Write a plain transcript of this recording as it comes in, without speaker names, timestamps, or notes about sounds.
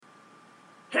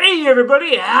Hey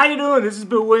everybody, how you doing? This is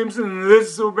Bill Williamson and this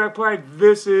is Silverback Pride.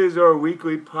 This is our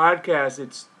weekly podcast.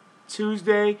 It's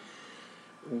Tuesday.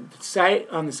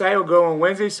 On the site will go on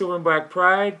Wednesday, Silverback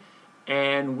Pride,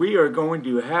 and we are going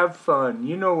to have fun.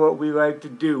 You know what we like to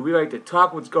do. We like to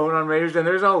talk what's going on Raiders, and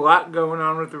there's a lot going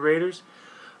on with the Raiders.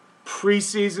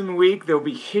 Preseason week, there'll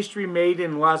be history made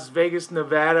in Las Vegas,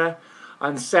 Nevada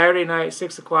on Saturday night at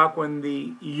 6 o'clock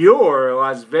when your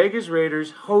Las Vegas Raiders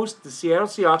host the Seattle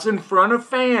Seahawks in front of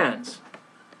fans.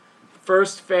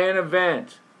 First fan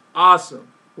event. Awesome.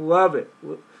 Love it.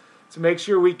 So make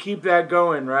sure we keep that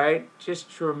going, right? Just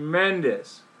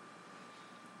tremendous.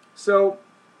 So,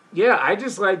 yeah, I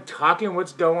just like talking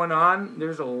what's going on.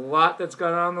 There's a lot that's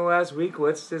gone on the last week.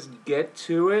 Let's just get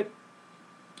to it.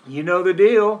 You know the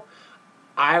deal.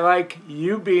 I like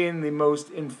you being the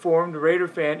most informed Raider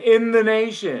fan in the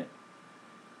nation.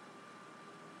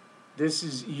 This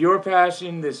is your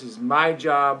passion. This is my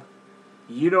job.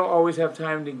 You don't always have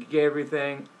time to get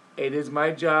everything. It is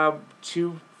my job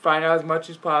to find out as much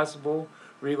as possible,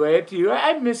 relay it to you.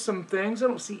 I miss some things. I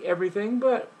don't see everything,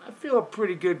 but I feel a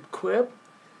pretty good clip.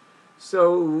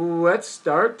 So let's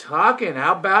start talking.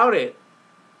 How about it?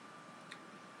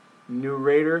 New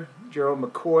Raider, Gerald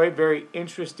McCoy, very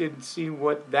interested to see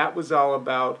what that was all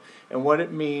about and what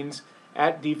it means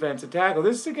at defensive tackle.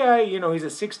 This is a guy, he's a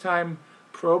six-time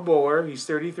Pro Bowler. He's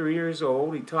 33 years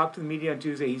old. He talked to the media on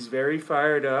Tuesday. He's very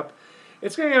fired up.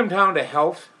 It's going to come down to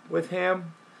health with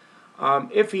him.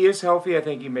 If he is healthy, I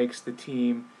think he makes the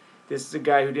team. This is a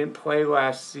guy who didn't play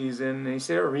last season, and he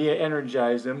said it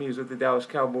re-energized him. He was with the Dallas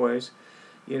Cowboys.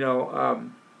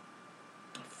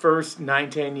 First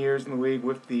 9-10 years in the league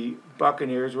with the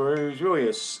Buccaneers, where he was really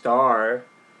a star.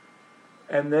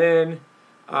 And then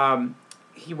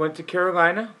he went to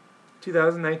Carolina,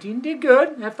 2019. Did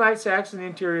good. Had 5 sacks, an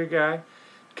interior guy.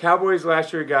 Cowboys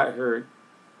last year got hurt.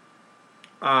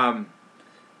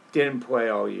 Didn't play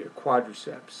all year.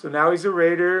 Quadriceps. So now he's a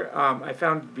Raider. I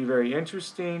found it to be very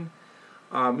interesting.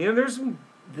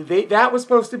 That was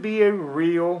supposed to be a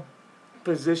real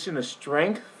position of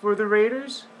strength for the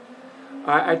Raiders.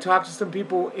 I talked to some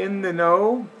people in the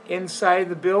know, inside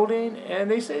the building, and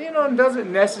they said, it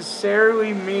doesn't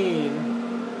necessarily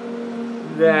mean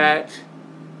that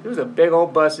there was a big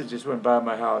old bus that just went by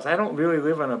my house. I don't really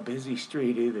live on a busy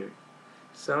street either.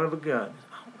 Son of a gun.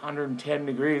 110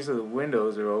 degrees, so the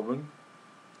windows are open.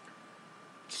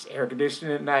 Just air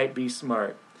conditioning at night, be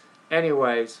smart.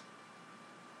 Anyways,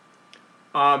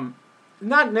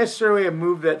 not necessarily a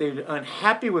move that they're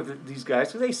unhappy with these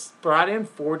guys, because they brought in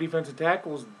 4 defensive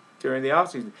tackles during the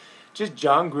offseason. Just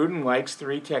John Gruden likes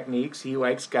 3 techniques. He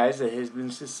likes guys that has been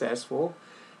successful,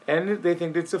 and they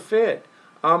think it's a fit.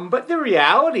 But the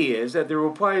reality is that there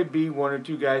will probably be 1 or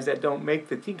 2 guys that don't make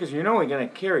the team, because you're only going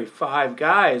to carry 5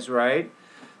 guys, right?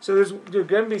 So there's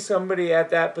going to be somebody at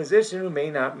that position who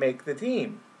may not make the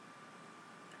team.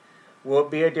 Will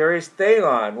it be a Darius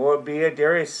Thalon? Will it be a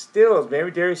Darius Stills? Maybe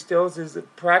Darius Stills is the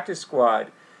practice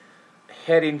squad,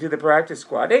 heading to the practice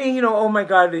squad. Hey, oh my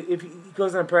God, if he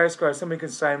goes on the practice squad, somebody can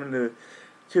sign him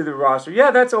to the roster.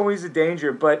 Yeah, that's always a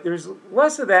danger, but there's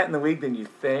less of that in the league than you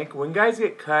think. When guys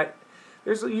get cut,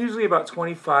 there's usually about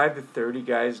 25 to 30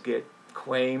 guys get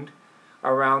claimed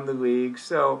around the league.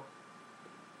 So,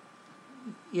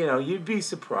 you'd be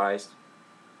surprised.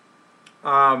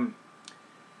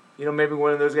 Maybe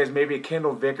one of those guys, maybe a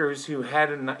Kendall Vickers, he was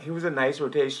a nice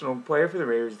rotational player for the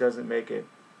Raiders, doesn't make it.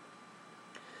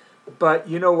 But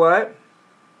you know what?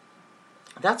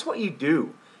 That's what you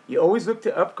do. You always look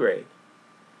to upgrade.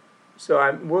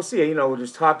 So we'll see. We'll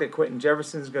just talk that Quentin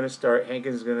Jefferson's going to start,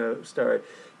 Hankins is going to start.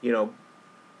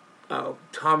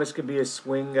 Thomas could be a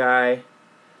swing guy.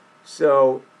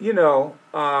 So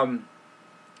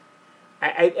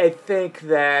I think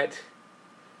that.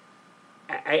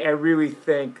 I really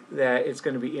think that it's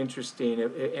going to be interesting.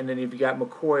 And then if you got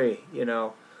McCoy,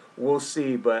 we'll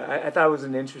see. But I thought it was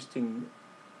an interesting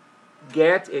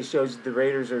get. It shows that the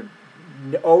Raiders are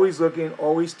always looking,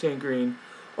 always tinkering,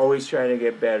 always trying to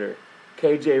get better.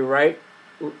 KJ Wright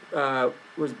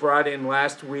was brought in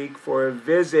last week for a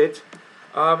visit.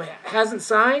 Hasn't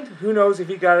signed. Who knows if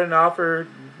he got an offer?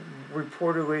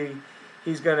 Reportedly,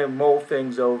 he's going to mull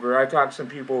things over. I talked to some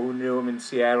people who knew him in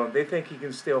Seattle, and they think he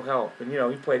can still help. And,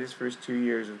 he played his first 2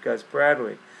 years with Gus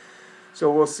Bradley. So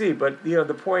we'll see. But,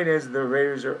 the point is the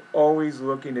Raiders are always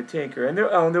looking to tinker. And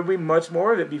there'll be much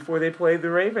more of it before they play the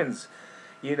Ravens,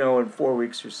 in 4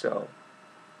 weeks or so.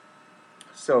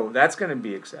 So that's going to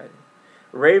be exciting.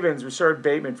 Ravens, Rashard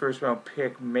Bateman, first-round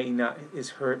pick, may not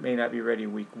be ready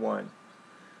in week 1.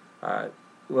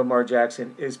 Lamar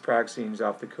Jackson is practicing. He's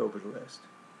off the COVID list.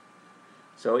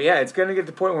 So, yeah, it's going to get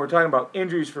to the point where we're talking about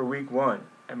injuries for week 1.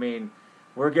 I mean,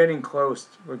 we're getting close.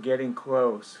 We're getting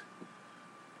close.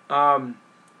 Um,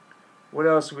 what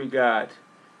else we got?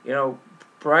 You know,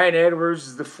 Brian Edwards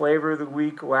is the flavor of the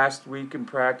week. Last week in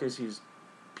practice,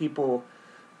 people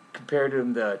compared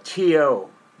him to T.O.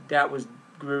 That was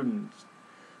Gruden's.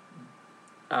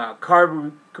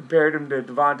 Carver compared him to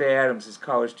Devontae Adams, his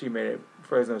college teammate at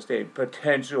Fresno State,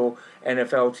 potential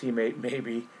NFL teammate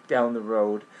maybe down the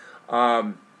road.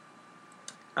 A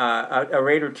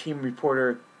Raider team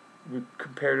reporter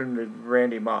compared him to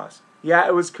Randy Moss. Yeah,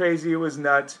 it was crazy. It was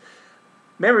nuts.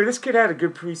 Remember, this kid had a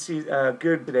good preseason,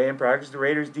 good today in practice. The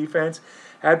Raiders defense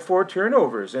had 4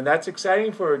 turnovers, and that's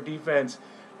exciting for a defense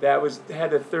that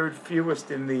had the 3rd fewest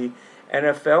in the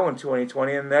NFL in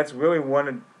 2020, and that's really one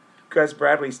of Gus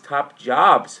Bradley's top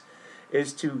jobs,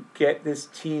 is to get this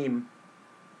team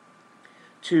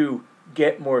to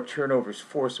get more turnovers,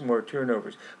 force more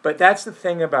turnovers. But that's the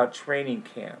thing about training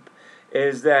camp,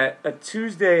 is that a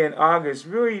Tuesday in August,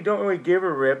 really you don't really give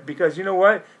a rip, because you know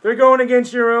what? They're going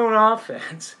against your own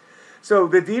offense. So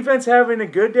the defense having a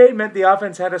good day meant the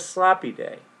offense had a sloppy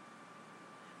day.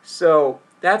 So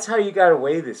that's how you got to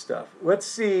weigh this stuff. Let's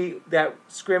see that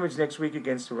scrimmage next week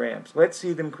against the Rams. Let's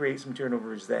see them create some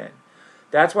turnovers then.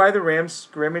 That's why the Rams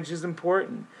scrimmage is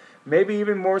important. Maybe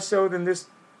even more so than this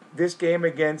game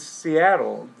against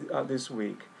Seattle this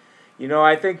week. You know,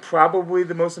 I think probably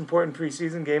the most important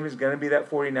preseason game is going to be that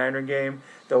 49er game.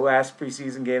 The last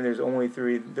preseason game, there's only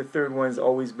 3. The third one's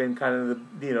always been kind of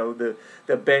the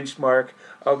benchmark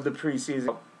of the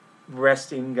preseason.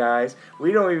 Resting guys.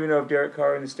 We don't even know if Derek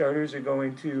Carr and the starters are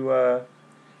going to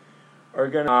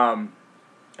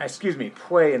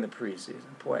play in the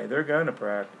preseason. They're going to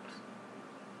practice.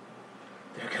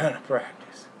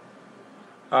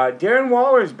 Darren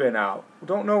Waller's been out.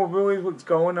 Don't know really what's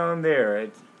going on there.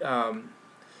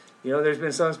 There's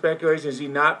been some speculation. Is he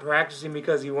not practicing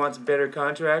because he wants a better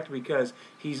contract, because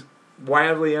he's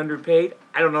wildly underpaid?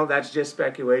 I don't know. That's just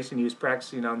speculation. He was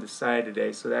practicing on the side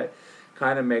today, so that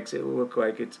kind of makes it look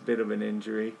like it's a bit of an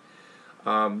injury.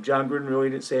 John Gruden really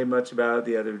didn't say much about it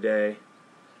the other day,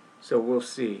 so we'll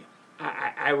see.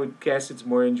 I would guess it's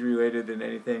more injury-related than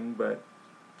anything, but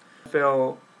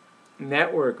NFL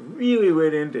Network really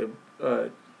went into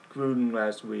Gruden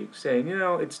last week, saying,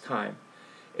 it's time.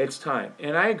 It's time.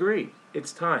 And I agree.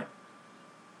 It's time.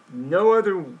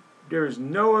 There's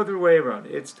no other way around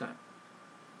it. It's time.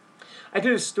 I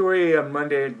did a story on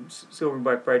Monday at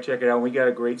Silverback Pride. Check it out. We got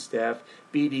a great staff.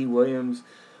 B.D. Williams,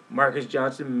 Marcus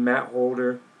Johnson, Matt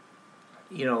Holder,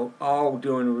 all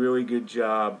doing a really good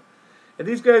job. And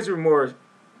these guys are more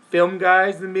film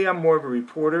guys than me. I'm more of a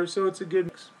reporter, so it's a good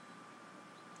mix.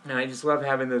 And I just love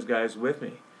having those guys with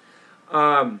me.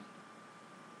 I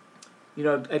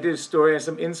did a story on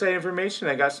some inside information.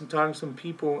 I got talking to some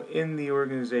people in the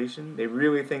organization. They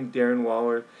really think Darren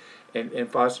Waller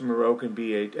and Foster Moreau can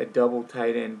be a double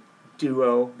tight end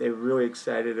duo. They're really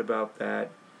excited about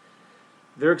that.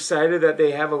 They're excited that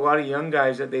they have a lot of young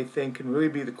guys that they think can really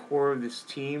be the core of this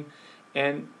team.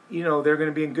 And, they're going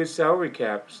to be in good salary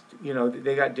caps.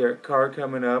 They got Derek Carr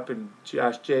coming up and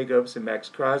Josh Jacobs and Max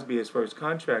Crosby as far as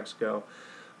contracts go.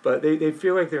 But they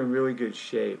feel like they're in really good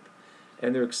shape.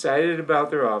 And they're excited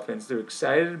about their offense. They're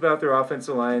excited about their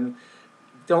offensive line.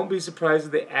 Don't be surprised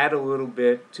if they add a little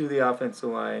bit to the offensive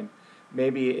line,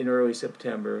 maybe in early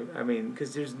September. I mean,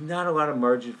 because there's not a lot of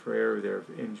margin for error there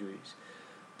for injuries.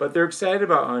 But they're excited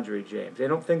about Andre James. They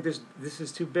don't think this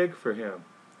is too big for him.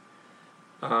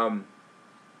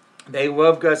 They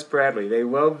love Gus Bradley. They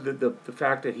love the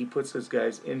fact that he puts those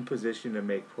guys in position to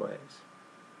make plays.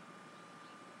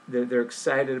 They're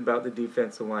excited about the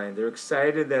defensive line. They're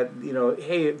excited that,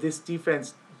 hey, this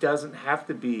defense doesn't have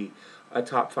to be a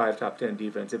top 5, top 10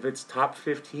 defense. If it's top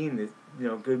 15,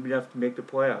 good enough to make the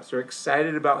playoffs. They're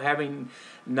excited about having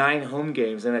 9 home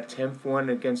games and a 10th one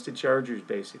against the Chargers,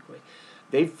 basically.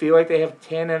 They feel like they have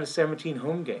 10 out of 17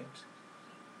 home games.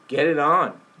 Get it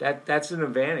on. That's an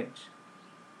advantage.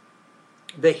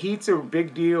 The heat's a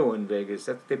big deal in Vegas.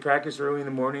 They practice early in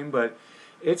the morning, but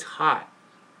it's hot.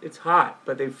 It's hot,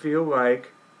 but they feel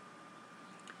like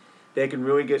they can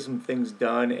really get some things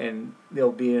done, and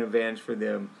there'll be an advantage for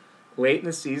them late in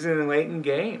the season and late in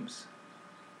games.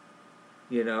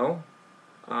 So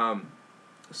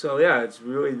yeah, it's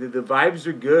really the vibes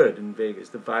are good in Vegas.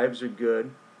 The vibes are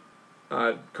good.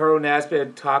 Carl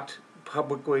Nassib talked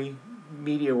publicly,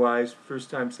 media-wise, first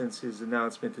time since his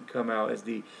announcement to come out as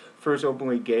the first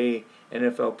openly gay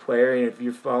NFL player. And if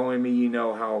you're following me, you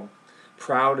know how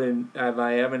proud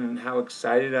I am and how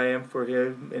excited I am for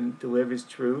him and to live his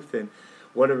truth, and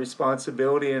what a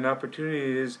responsibility and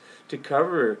opportunity it is to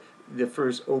cover the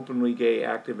first openly gay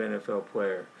active NFL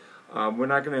player. We're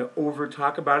not going to over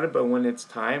talk about it, but when it's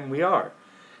time, we are.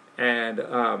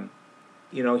 And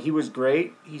he was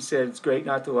great. He said it's great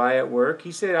not to lie at work.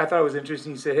 He said, I thought it was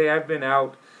interesting. He said, hey, I've been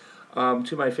out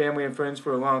to my family and friends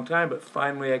for a long time, but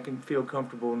finally I can feel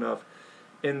comfortable enough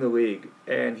in the league.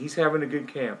 And he's having a good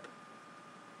camp.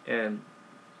 And,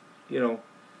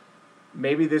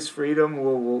 maybe this freedom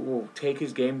will take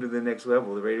his game to the next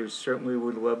level. The Raiders certainly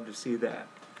would love to see that.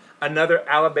 Another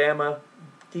Alabama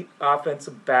deep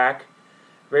offensive back.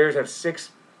 Raiders have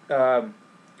six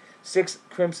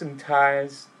Crimson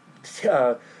Tides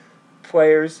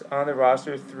players on the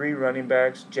roster, 3 running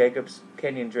backs, Jacobs,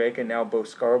 Kenyon Drake, and now Bo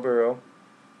Scarborough.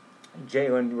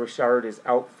 Jalen Richard is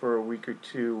out for a week or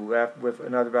two, left with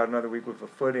about another week with a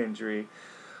foot injury.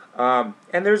 And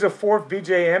there's a 4th,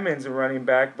 B.J. Emmons, a running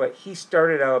back, but he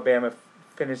started Alabama,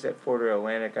 finished at Florida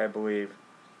Atlantic, I believe.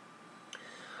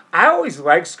 I always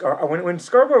liked Scarborough. When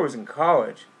Scarborough was in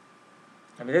college,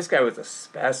 this guy was a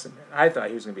specimen. I thought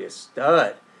he was going to be a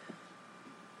stud.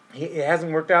 It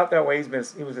hasn't worked out that way. He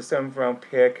was a 7th-round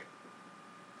pick.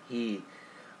 He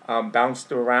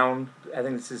bounced around. I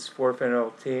think it's his 4th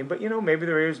NFL team. But, maybe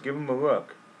the Raiders give him a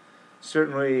look.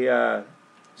 Certainly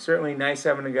nice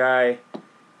having a guy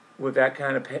with that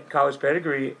kind of college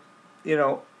pedigree,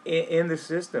 in the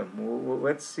system.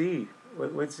 Let's see.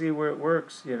 Let's see where it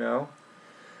works,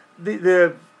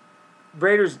 The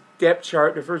Raiders depth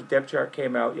chart, the first depth chart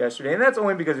came out yesterday, and that's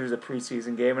only because it was a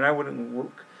preseason game, and I wouldn't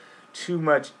look too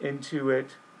much into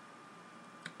it.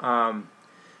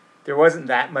 There wasn't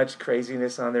that much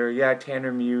craziness on there. Yeah,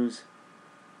 Tanner Muse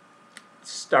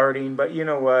starting, but you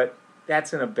know what?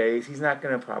 That's in a base. He's not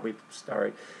going to probably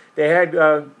start. They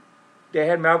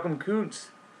had Malcolm Kuntz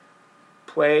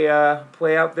play out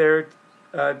there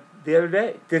the other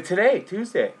day, today,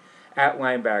 Tuesday, at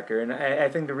linebacker, and I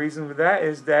think the reason for that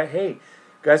is that, hey,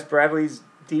 Gus Bradley's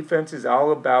defense is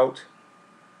all about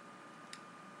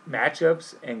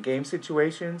matchups and game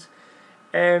situations,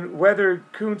 and whether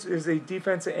Kuntz is a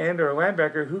defensive end or a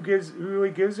linebacker, who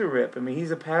really gives a rip?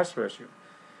 He's a pass rusher.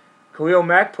 Khalil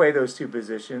Mack played those 2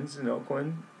 positions in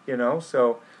Oakland,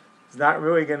 so it's not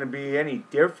really going to be any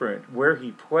different where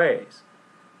he plays.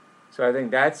 So I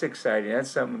think that's exciting.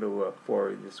 That's something to look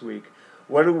for this week.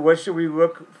 What should we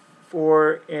look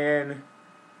for in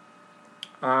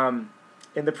the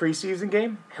preseason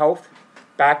game? Health,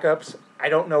 backups. I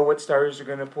don't know what starters are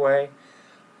going to play.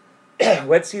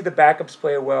 Let's see the backups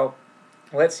play well.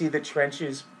 Let's see the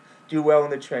trenches do well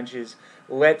in the trenches.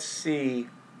 Let's see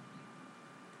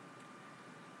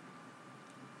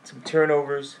some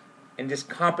turnovers and just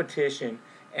competition.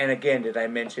 And again, did I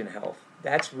mention health?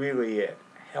 That's really it.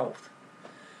 Health.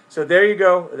 So there you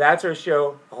go. That's our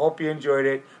show. I hope you enjoyed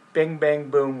it. Bing, bang,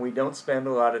 boom. We don't spend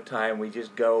a lot of time. We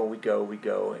just go.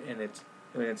 And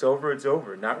it's over, it's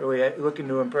over. Not really looking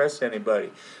to impress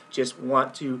anybody. Just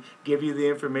want to give you the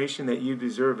information that you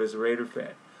deserve as a Raider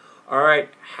fan. All right.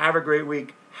 Have a great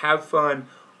week. Have fun.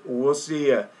 We'll see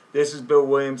ya. This is Bill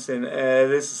Williamson.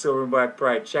 This is Silver and Black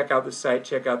Pride. Check out the site.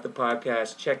 Check out the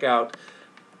podcast. Check out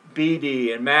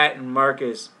BD and Matt and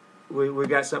Marcus. We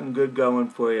got something good going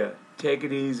for you. Take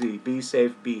it easy. Be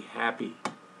safe. Be happy.